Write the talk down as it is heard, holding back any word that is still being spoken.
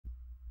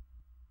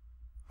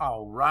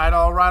All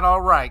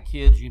right,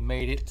 kids. You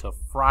made it to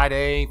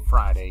Friday.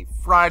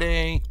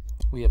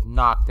 We have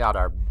knocked out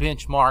our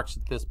benchmarks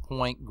at this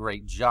point.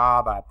 Great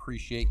job. I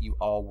appreciate you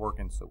all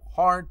working so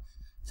hard.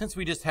 Since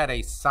we just had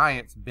a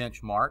science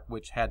benchmark,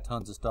 which had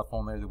tons of stuff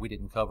on there that we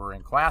didn't cover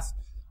in class,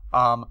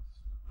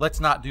 let's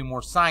not do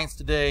more science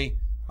today.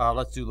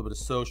 Let's do a little bit of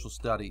social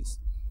studies.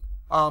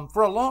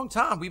 For a long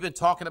time, we've been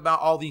talking about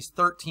all these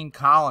 13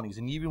 colonies,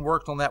 and you even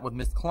worked on that with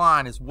Miss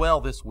Klein as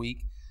well this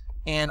week.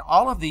 And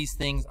all of these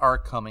things are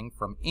coming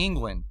from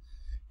England.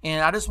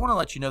 And I just want to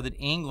let you know that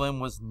England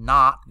was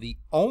not the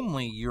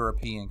only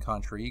European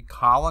country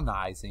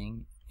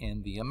colonizing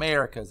in the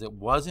Americas. It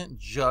wasn't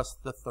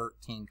just the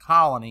 13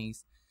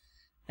 colonies,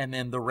 and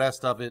then the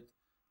rest of it,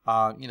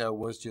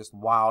 was just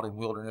wild and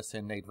wilderness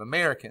and Native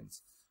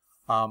Americans.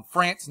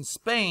 France and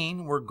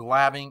Spain were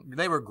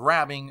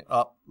grabbing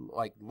up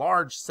like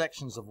large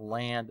sections of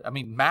land. I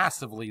mean,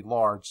 massively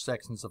large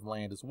sections of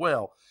land as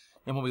well.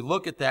 And when we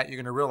look at that, you're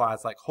going to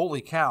realize, like,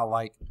 holy cow,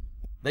 like,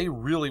 they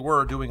really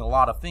were doing a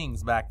lot of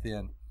things back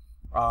then.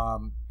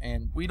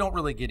 And we don't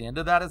really get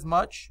into that as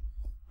much.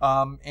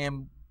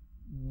 And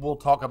we'll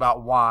talk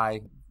about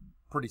why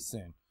pretty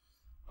soon.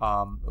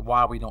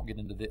 Why we don't get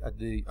into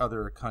the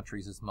other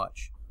countries as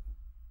much.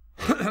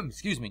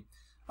 Excuse me.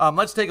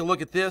 Let's take a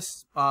look at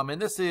this. And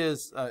this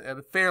is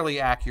fairly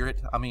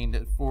accurate. I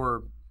mean,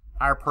 for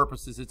our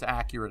purposes, it's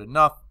accurate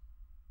enough.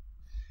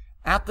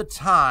 At the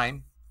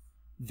time,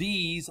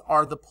 these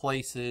are the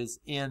places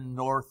in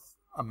North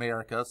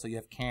America. So you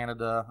have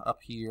Canada up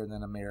here and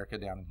then America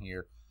down in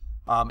here.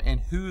 And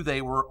who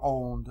they were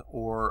owned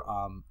or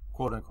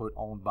quote-unquote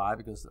owned by,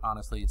 because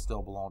honestly it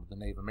still belonged to the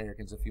Native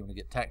Americans if you want to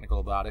get technical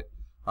about it.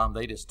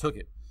 They just took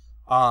it.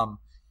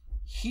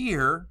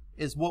 Here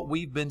is what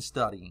we've been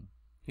studying.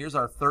 Here's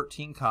our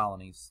 13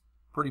 colonies,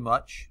 pretty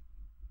much,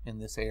 in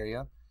this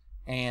area.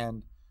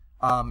 And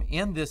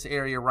in this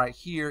area right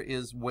here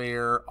is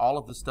where all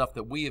of the stuff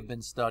that we have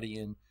been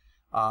studying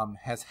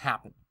has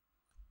happened.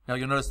 Now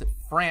you'll notice that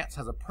France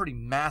has a pretty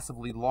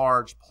massively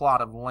large plot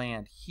of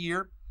land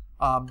here.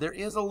 There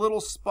is a little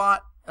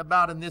spot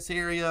about in this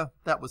area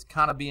that was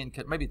kind of being,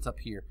 maybe it's up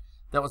here,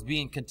 that was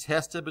being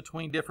contested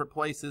between different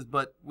places,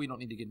 but we don't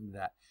need to get into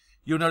that.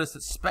 You'll notice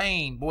that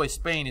Spain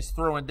is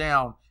throwing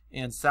down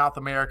in South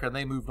America, and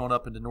they moved on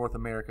up into North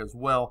America as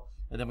well.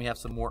 And then we have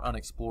some more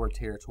unexplored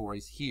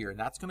territories here, and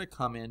that's going to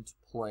come into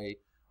play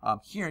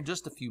here in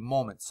just a few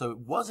moments. So it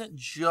wasn't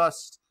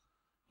just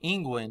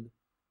England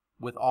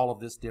with all of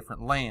this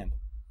different land.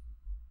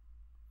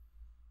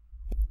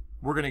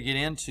 We're going to get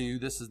into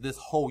this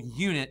whole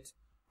unit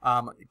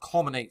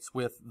culminates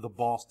with the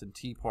Boston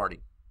Tea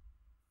Party.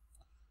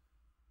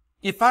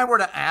 If I were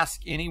to ask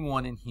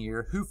anyone in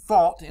here who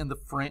fought in the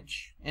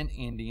French and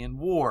Indian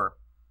War,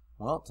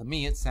 well, to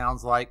me it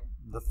sounds like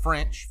the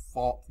French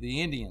fought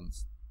the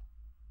Indians.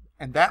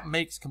 And that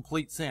makes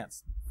complete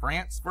sense.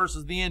 France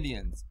versus the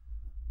Indians.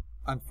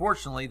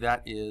 Unfortunately,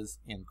 that is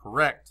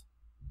incorrect.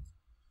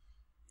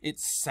 It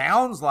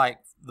sounds like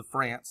the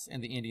France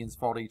and the Indians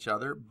fought each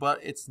other, but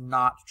it's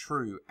not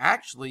true.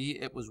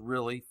 Actually, it was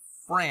really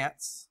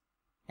France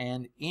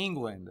and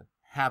England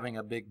having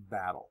a big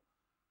battle.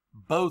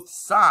 Both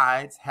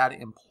sides had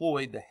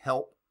employed the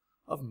help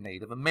of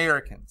Native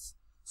Americans.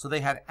 So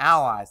they had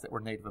allies that were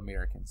Native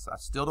Americans. I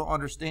still don't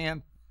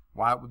understand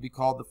why it would be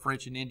called the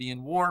French and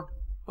Indian War,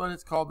 but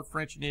it's called the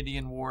French and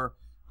Indian War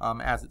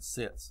as it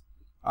sits.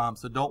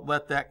 So don't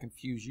let that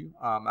confuse you.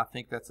 I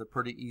think that's a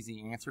pretty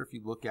easy answer if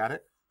you look at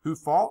it. Who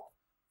fought?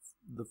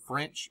 The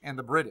French and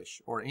the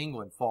British, or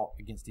England, fought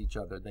against each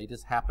other. They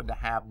just happened to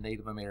have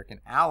Native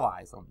American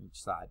allies on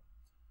each side.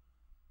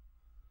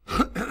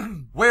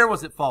 Where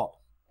was it fought?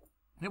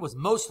 It was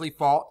mostly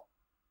fought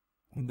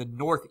in the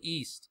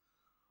northeast,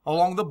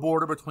 along the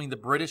border between the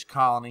British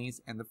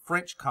colonies and the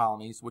French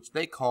colonies, which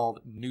they called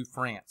New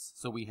France.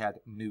 So we had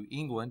New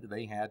England,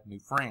 they had New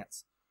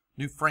France.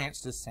 New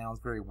France just sounds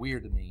very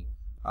weird to me.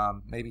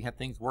 Maybe had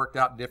things worked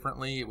out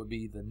differently, it would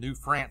be the New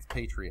France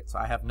Patriots.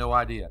 I have no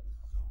idea.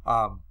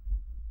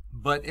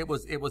 But it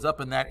was up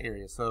in that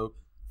area. So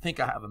I think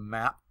I have a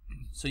map.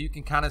 So you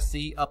can kind of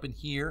see up in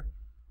here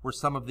where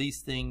some of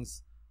these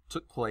things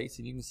took place.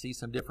 And you can see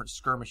some different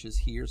skirmishes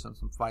here. Some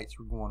fights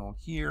were going on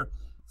here.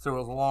 So it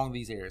was along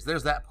these areas.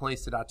 There's that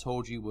place that I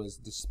told you was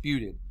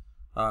disputed.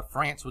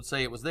 France would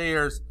say it was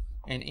theirs,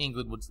 and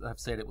England would have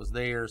said it was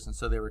theirs. And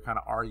so they were kind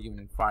of arguing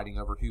and fighting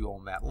over who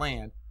owned that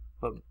land.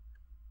 But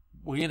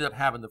we ended up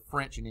having the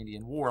French and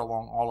Indian War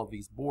along all of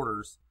these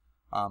borders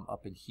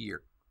up in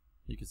here.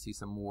 You can see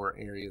some more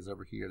areas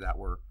over here that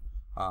were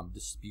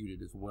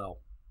disputed as well.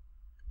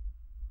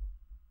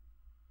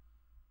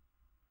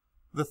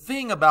 The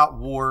thing about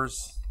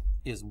wars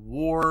is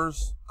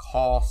wars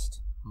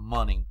cost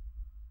money.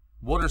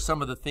 What are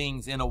some of the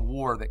things in a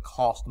war that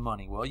cost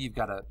money? Well, you've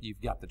got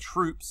the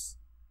troops.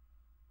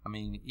 I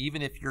mean,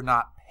 even if you're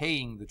not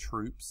paying the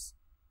troops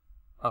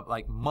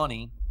like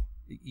money,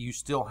 you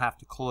still have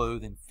to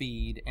clothe and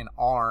feed and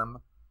arm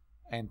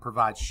and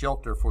provide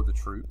shelter for the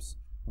troops.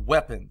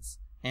 Weapons,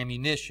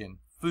 ammunition,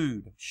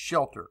 food,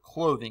 shelter,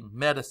 clothing,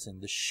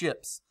 medicine, the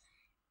ships.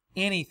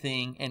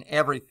 anything and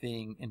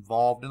everything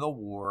involved in the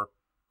war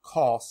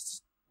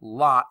costs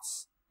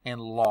lots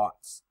and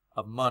lots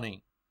of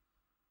money.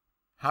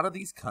 How do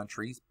these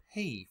countries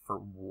pay for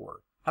war?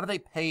 How do they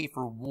pay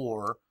for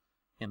war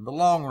in the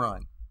long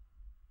run?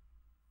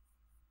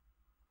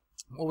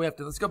 Well,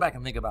 let's go back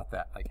and think about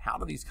that. Like, how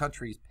do these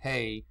countries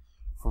pay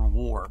for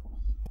war?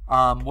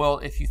 Well,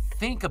 if you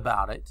think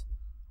about it,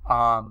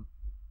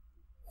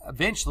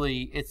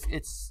 eventually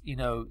it's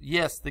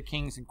yes, the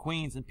kings and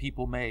queens and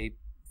people may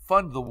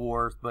fund the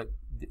wars, but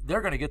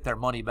they're going to get their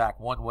money back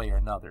one way or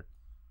another.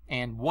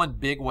 And one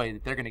big way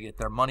that they're going to get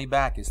their money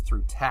back is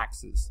through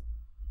taxes.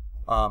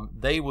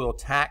 They will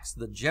tax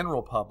the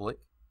general public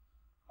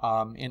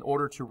in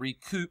order to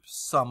recoup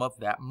some of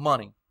that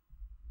money.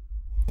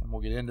 And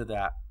we'll get into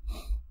that.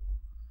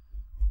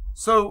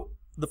 So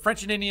the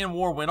French and Indian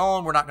War went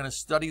on. We're not going to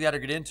study that or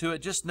get into it.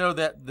 Just know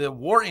that the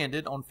war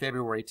ended on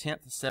February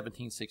 10th,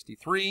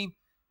 1763,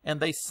 and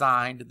they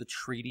signed the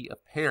Treaty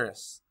of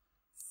Paris.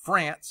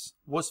 France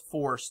was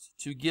forced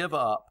to give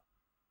up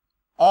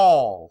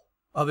all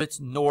of its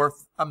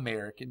North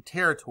American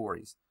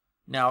territories.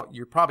 Now,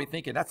 you're probably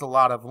thinking, that's a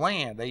lot of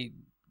land.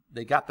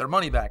 They got their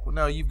money back. Well,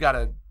 no, you've got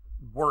to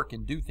work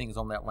and do things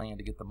on that land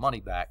to get the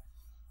money back.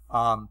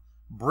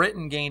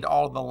 Britain gained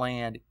all of the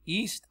land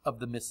east of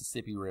the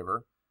Mississippi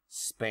River.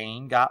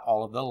 Spain got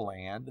all of the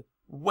land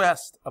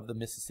west of the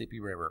Mississippi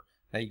River.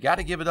 Now, you got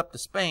to give it up to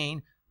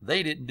Spain.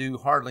 They didn't do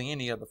hardly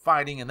any of the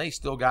fighting, and they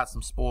still got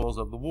some spoils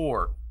of the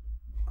war.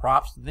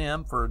 Props to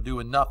them for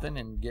doing nothing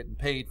and getting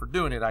paid for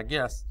doing it, I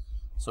guess.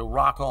 So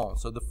rock on.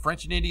 So the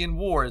French and Indian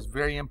War is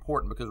very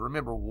important because,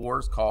 remember,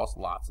 wars cost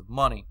lots of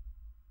money.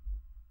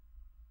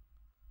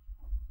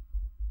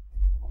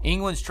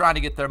 England's trying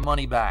to get their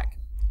money back,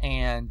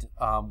 and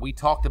we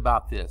talked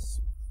about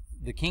this.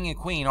 The king and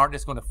queen aren't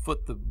just going to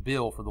foot the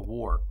bill for the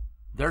war.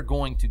 They're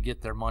going to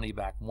get their money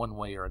back one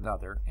way or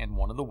another, and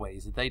one of the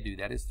ways that they do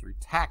that is through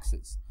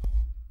taxes.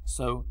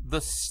 So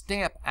the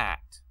Stamp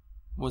Act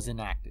was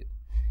enacted.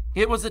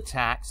 It was a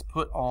tax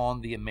put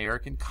on the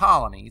American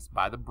colonies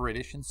by the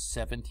British in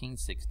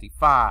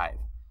 1765.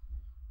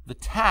 The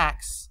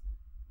tax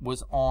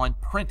was on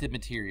printed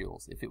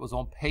materials. If it was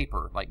on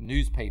paper, like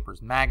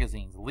newspapers,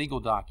 magazines, legal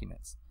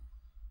documents.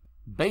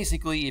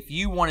 Basically, if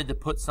you wanted to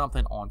put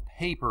something on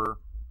paper,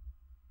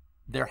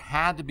 there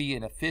had to be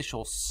an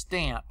official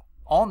stamp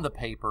on the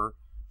paper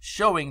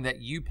showing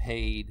that you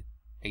paid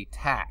a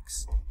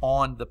tax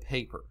on the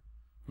paper.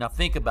 Now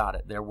think about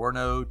it. There were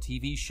no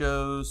TV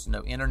shows,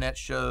 no internet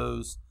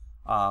shows,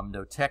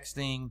 no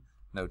texting,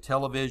 no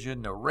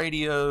television, no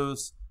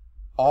radios.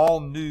 All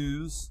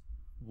news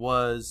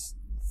was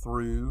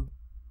through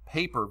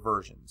paper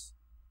versions.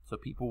 So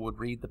people would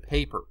read the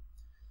paper.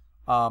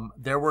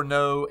 There were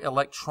no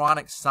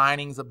electronic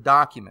signings of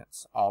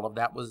documents. All of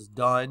that was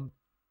done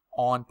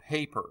on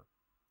paper.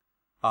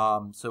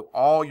 So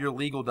all your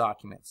legal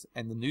documents,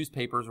 and the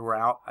newspapers were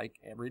out like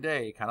every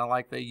day, kind of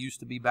like they used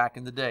to be back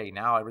in the day.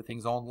 Now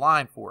everything's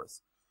online for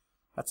us.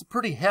 That's a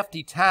pretty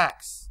hefty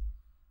tax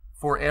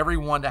for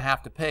everyone to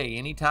have to pay.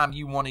 Anytime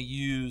you want to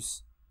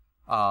use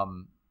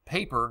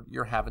paper,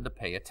 you're having to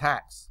pay a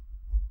tax.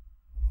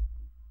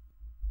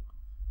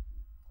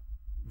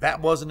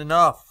 That wasn't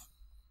enough.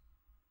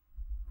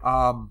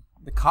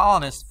 The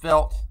colonists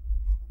felt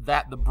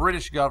that the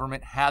British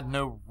government had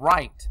no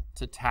right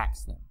to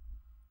tax them,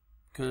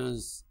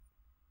 because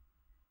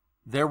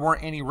there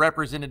weren't any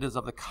representatives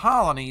of the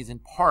colonies in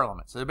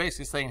Parliament. So they're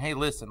basically saying, hey,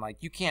 listen, like,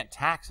 you can't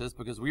tax us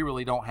because we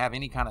really don't have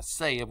any kind of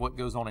say of what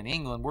goes on in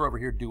England. We're over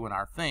here doing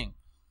our thing.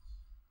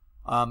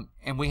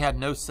 And we had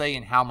no say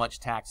in how much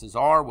taxes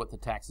are, what the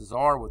taxes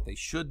are, what they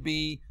should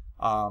be.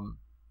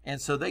 And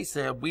so they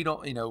said, we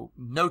don't,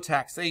 no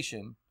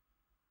taxation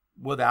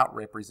without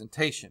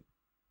representation.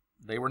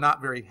 They were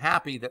not very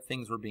happy that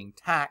things were being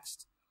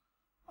taxed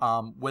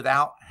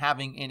without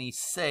having any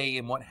say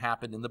in what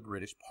happened in the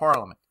British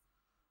Parliament.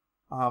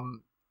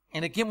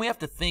 And again, we have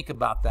to think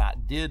about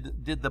that.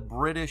 Did the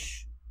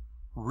British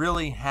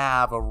really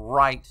have a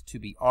right to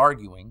be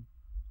arguing?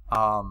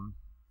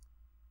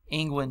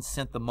 England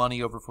sent the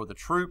money over for the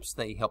troops.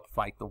 They helped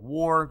fight the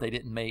war. They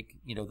didn't make,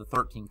 the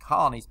 13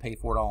 colonies pay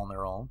for it all on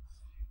their own.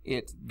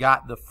 It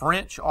got the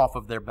French off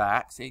of their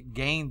backs. It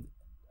gained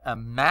a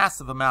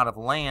massive amount of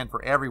land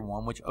for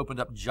everyone, which opened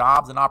up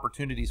jobs and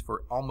opportunities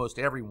for almost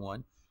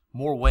everyone,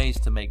 more ways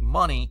to make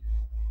money.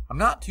 I'm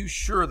not too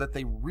sure that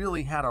they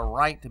really had a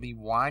right to be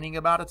whining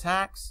about a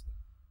tax,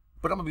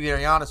 but I'm going to be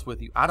very honest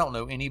with you. I don't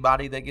know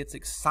anybody that gets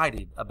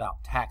excited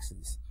about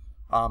taxes.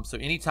 So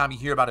anytime you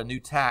hear about a new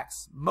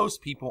tax,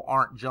 most people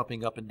aren't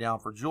jumping up and down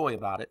for joy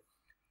about it.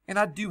 And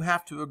I do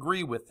have to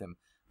agree with them.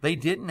 They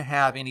didn't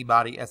have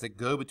anybody as a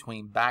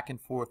go-between back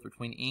and forth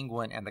between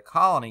England and the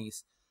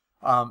colonies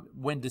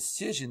when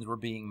decisions were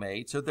being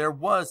made. So there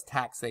was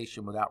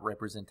taxation without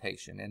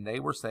representation. And they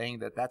were saying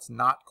that that's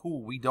not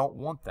cool. We don't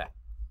want that.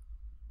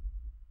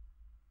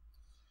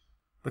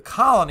 The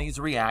colonies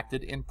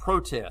reacted in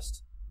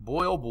protest.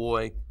 Boy, oh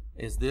boy,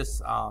 is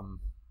this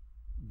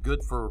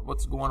good for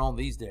what's going on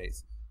these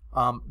days.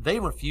 They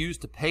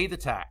refused to pay the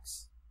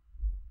tax.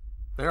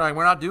 They're like,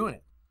 we're not doing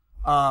it.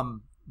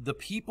 The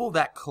people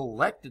that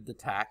collected the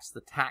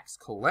tax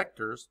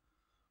collectors,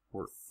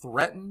 were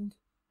threatened.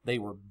 They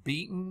were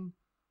beaten.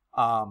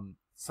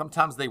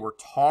 Sometimes they were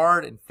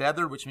tarred and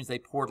feathered, which means they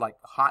poured like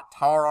hot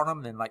tar on them,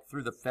 and then like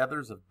threw the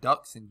feathers of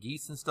ducks and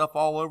geese and stuff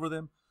all over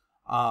them.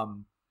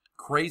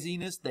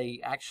 Craziness. They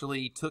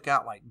actually took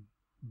out like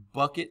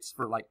buckets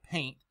for like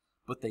paint,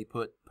 but they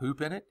put poop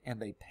in it,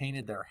 and they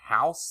painted their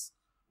house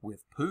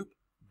with poop.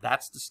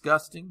 That's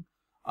disgusting.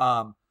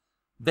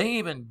 They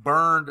even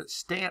burned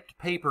stamped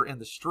paper in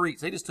the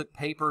streets. They just took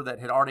paper that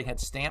had already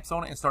had stamps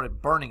on it and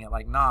started burning it.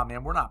 Like, nah,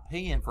 man, we're not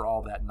paying for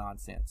all that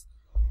nonsense.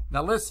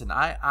 Now, listen,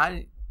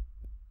 I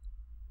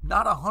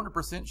not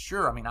 100%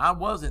 sure. I mean, I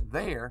wasn't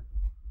there.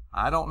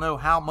 I don't know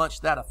how much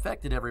that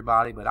affected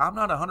everybody, but I'm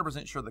not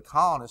 100% sure the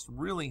colonists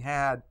really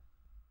had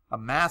a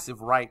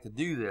massive right to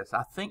do this.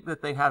 I think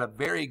that they had a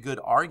very good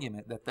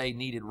argument that they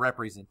needed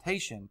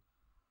representation,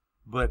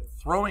 but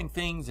throwing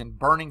things and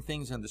burning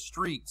things in the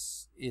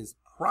streets is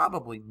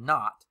probably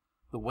not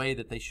the way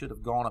that they should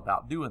have gone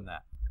about doing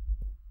that.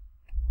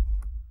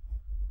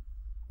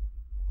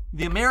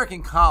 The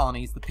American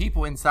colonies, the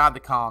people inside the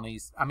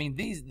colonies, I mean,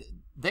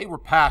 they were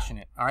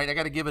passionate, all right? I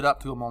got to give it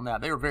up to them on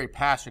that. They were very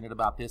passionate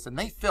about this, and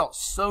they felt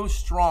so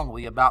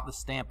strongly about the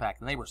Stamp Act,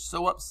 and they were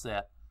so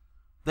upset,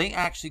 they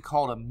actually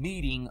called a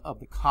meeting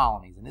of the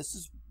colonies. And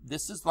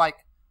this is like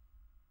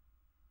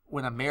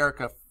when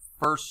America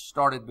first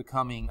started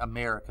becoming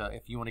America,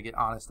 if you want to get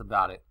honest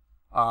about it.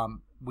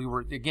 We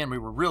were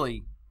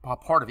really a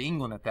part of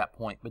England at that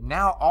point. But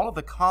now all of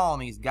the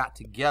colonies got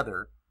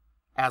together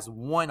as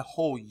one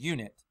whole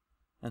unit,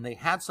 and they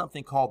had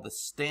something called the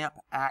Stamp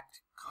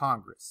Act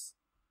Congress.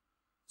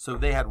 So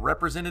they had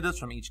representatives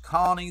from each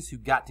colonies who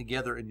got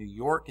together in New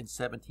York in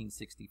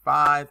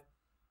 1765,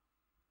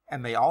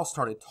 and they all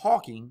started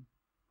talking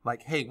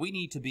like, hey, we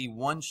need to be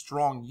one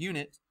strong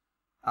unit,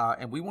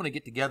 and we want to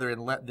get together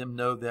and let them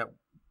know that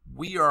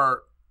we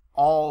are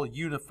all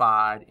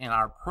unified in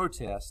our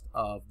protest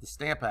of the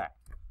Stamp Act.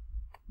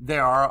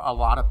 There are a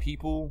lot of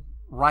people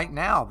right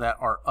now that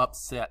are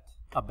upset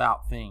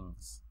about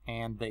things,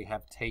 and they've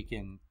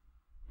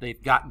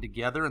gotten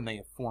together and they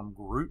have formed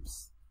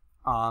groups,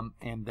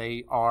 and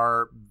they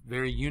are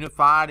very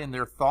unified in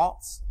their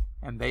thoughts,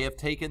 and they have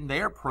taken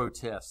their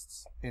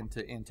protests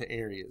into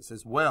areas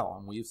as well,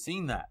 and we've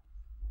seen that.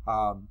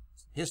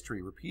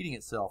 History repeating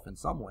itself in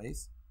some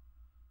ways.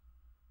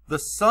 The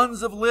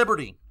Sons of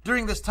Liberty.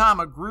 During this time,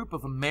 a group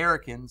of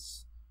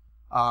Americans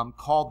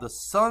called the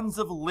Sons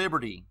of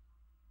Liberty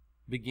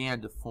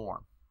began to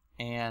form.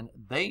 And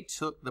they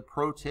took the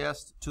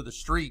protest to the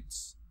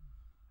streets.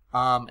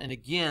 And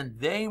again,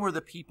 they were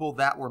the people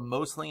that were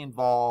mostly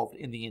involved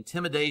in the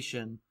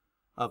intimidation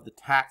of the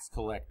tax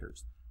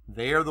collectors.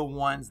 They're the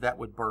ones that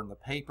would burn the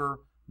paper.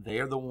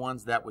 They're the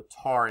ones that would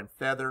tar and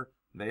feather.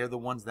 They're the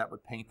ones that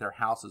would paint their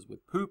houses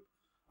with poop,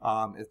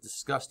 as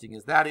disgusting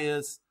as that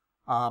is.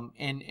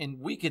 And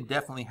we can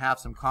definitely have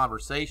some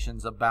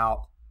conversations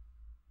about,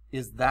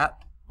 is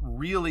that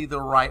really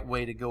the right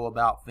way to go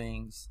about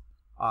things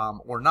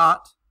or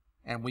not?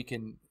 And we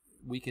can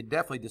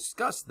definitely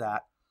discuss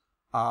that.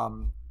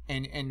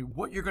 And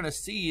what you're going to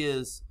see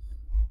is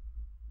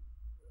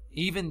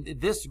even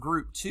this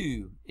group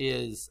too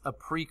is a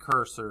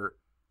precursor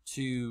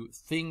to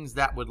things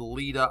that would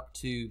lead up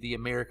to the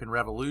American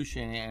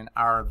Revolution and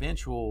our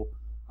eventual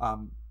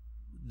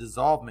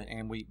dissolvement,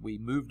 and we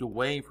moved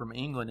away from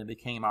England and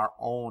became our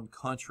own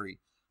country.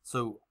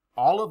 So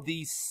all of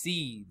these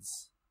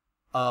seeds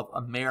of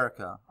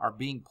America are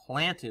being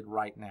planted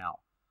right now.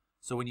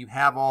 So when you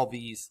have all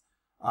these,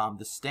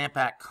 the Stamp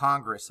Act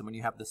Congress, and when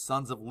you have the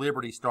Sons of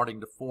Liberty starting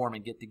to form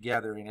and get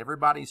together, and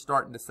everybody's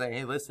starting to say,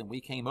 hey, listen,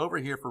 we came over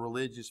here for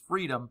religious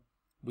freedom.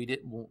 We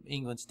didn't want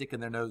England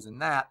sticking their nose in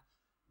that.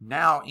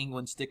 Now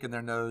England's sticking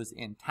their nose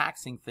in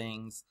taxing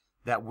things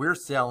that we're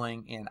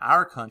selling in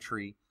our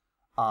country,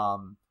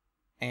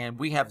 and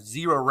we have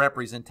zero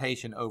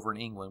representation over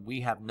in England.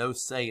 We have no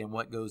say in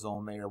what goes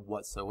on there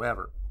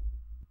whatsoever.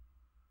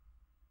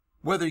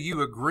 Whether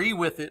you agree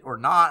with it or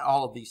not,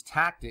 all of these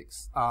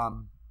tactics,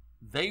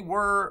 they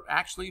were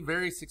actually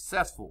very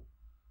successful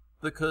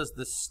because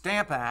the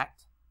Stamp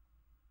Act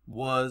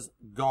was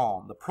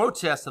gone. The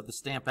protests of the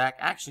Stamp Act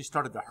actually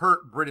started to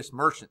hurt British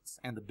merchants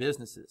and the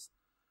businesses.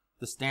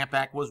 The Stamp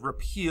Act was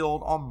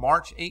repealed on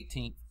March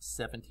 18th,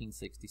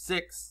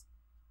 1766.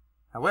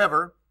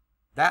 However,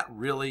 that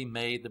really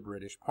made the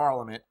British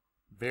Parliament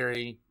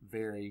very,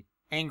 very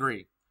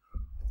angry.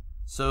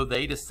 So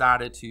they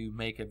decided to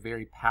make a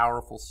very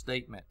powerful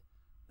statement.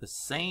 The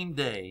same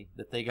day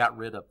that they got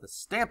rid of the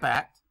Stamp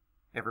Act,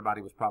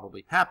 everybody was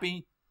probably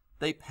happy,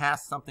 they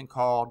passed something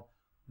called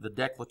the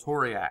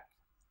Declaratory Act,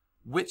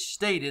 which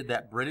stated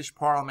that British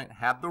Parliament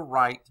had the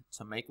right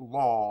to make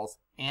laws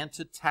and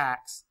to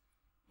tax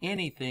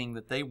anything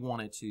that they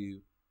wanted to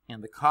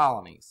in the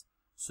colonies.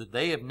 So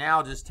they have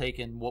now just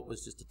taken what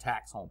was just a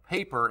tax on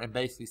paper and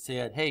basically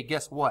said, hey,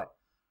 guess what?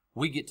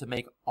 We get to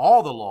make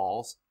all the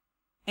laws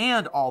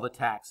and all the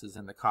taxes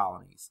in the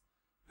colonies.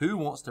 Who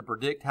wants to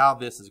predict how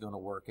this is going to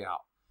work out?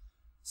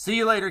 See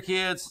you later,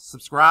 kids.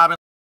 Subscribe.